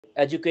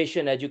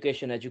Education,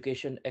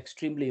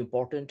 extremely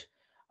important.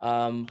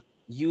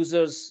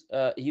 Users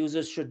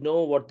should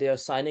know what they are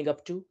signing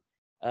up to.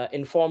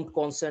 Informed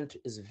consent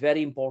is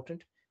very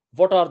important.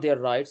 What are their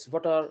rights?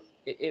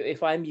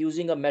 If I'm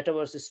using a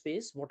metaverse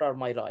space, what are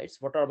my rights?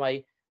 What are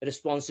my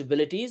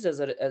responsibilities as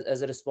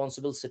a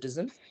responsible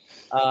citizen?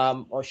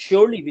 Or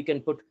surely we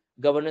can put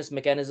governance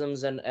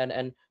mechanisms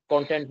and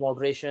content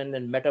moderation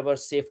and metaverse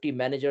safety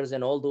managers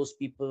and all those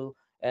people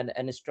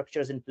and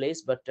structures in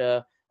place.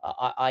 But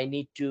I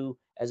need to,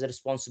 as a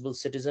responsible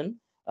citizen,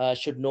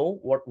 should know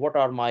what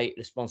are my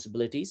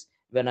responsibilities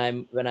when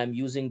I'm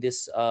using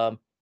this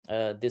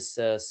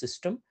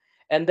system.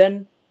 And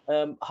then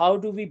how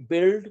do we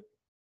build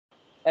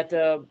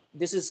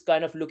this is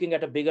kind of looking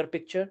at a bigger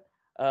picture.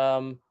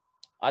 um,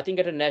 I think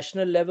at a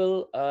national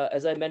level,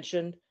 as I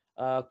mentioned,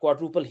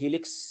 quadruple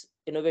helix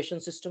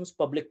innovation systems,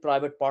 public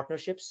private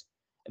partnerships,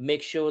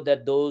 make sure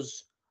that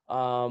those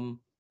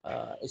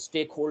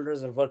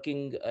stakeholders are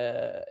working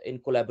in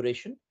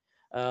collaboration.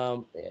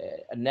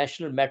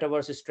 National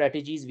metaverse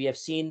strategies we have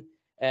seen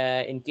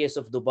in case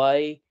of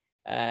Dubai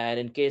and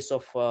in case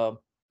of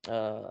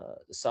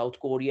South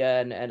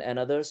Korea and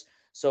others.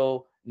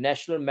 So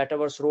national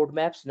metaverse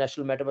roadmaps,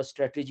 national metaverse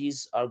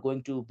strategies are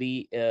going to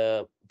be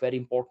very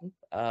important.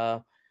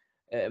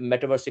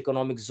 Metaverse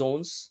economic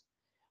zones.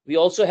 We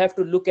also have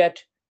to look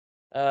at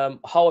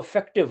how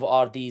effective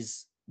are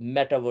these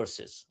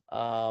metaverses.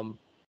 Are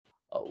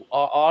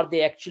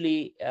they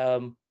actually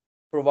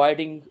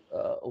providing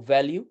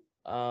value?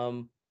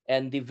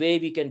 And the way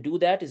we can do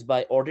that is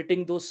by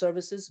auditing those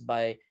services,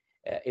 by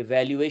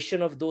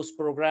evaluation of those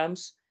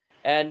programs.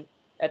 And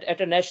at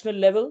a national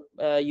level,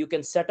 you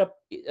can set up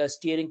a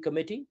steering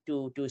committee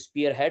to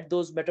spearhead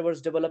those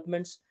metaverse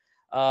developments,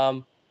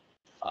 um,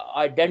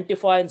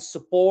 identify and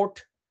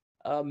support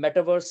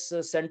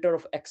Metaverse Center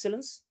of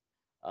Excellence.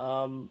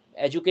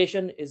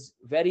 Education is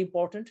very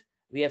important.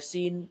 We have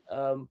seen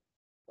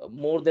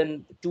more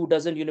than 2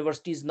 dozen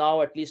universities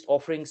now at least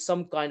offering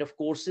some kind of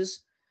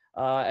courses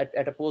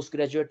at a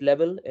postgraduate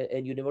level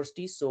in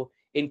universities. So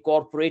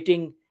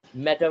incorporating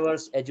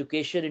metaverse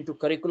education into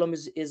curriculum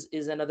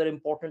is another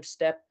important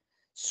step.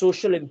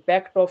 Social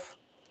impact of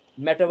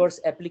metaverse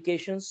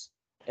applications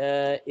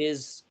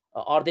is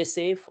are they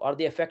safe? Are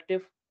they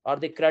effective? Are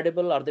they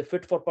credible? Are they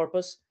fit for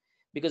purpose?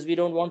 Because we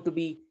don't want to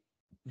be,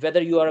 whether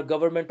you are a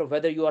government or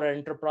whether you are an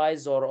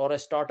enterprise or a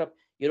startup,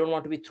 you don't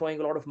want to be throwing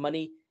a lot of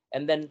money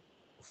and then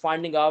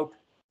finding out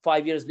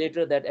 5 years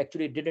later that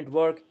actually it didn't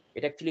work.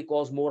 It actually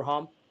caused more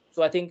harm.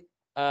 So I think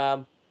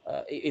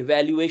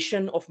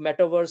evaluation of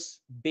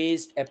metaverse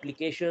based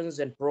applications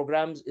and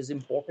programs is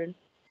important.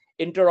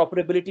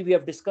 Interoperability we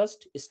have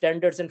discussed,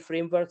 standards and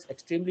frameworks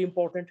extremely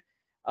important.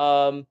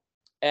 um,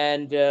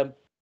 and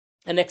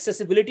and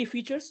accessibility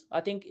features,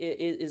 I think,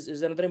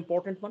 is another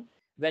important one.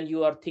 When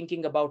you are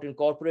thinking about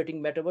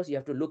incorporating metaverse, you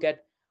have to look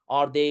at,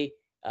 are they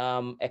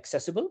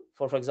accessible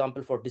for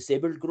example, for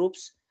disabled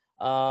groups,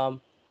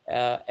 um,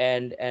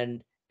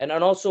 and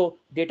also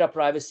data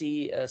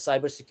privacy,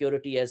 cyber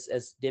security,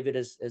 as David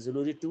has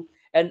alluded to.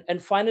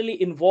 And finally,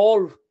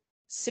 involve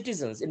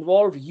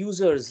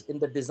users in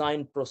the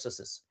design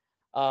processes.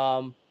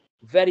 um,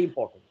 very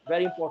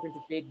important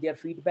to take their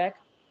feedback,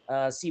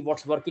 see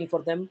what's working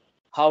for them,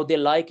 how they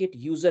like it,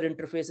 user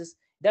interfaces.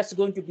 That's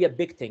going to be a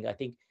big thing. I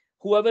think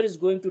whoever is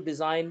going to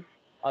design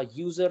a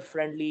user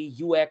friendly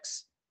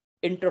UX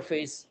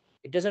interface,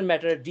 it doesn't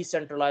matter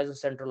decentralized or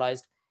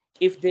centralized,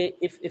 if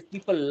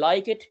people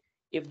like it,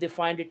 if they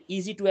find it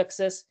easy to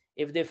access,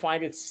 if they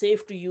find it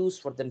safe to use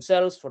for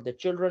themselves, for their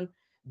children,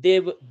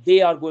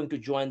 they are going to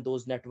join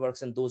those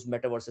networks and those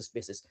metaverse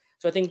spaces.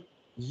 So I think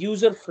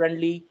user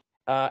friendly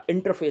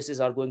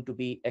interfaces are going to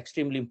be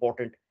extremely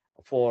important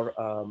for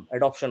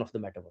adoption of the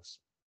metaverse.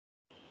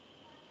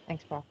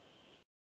 Thanks, Prof.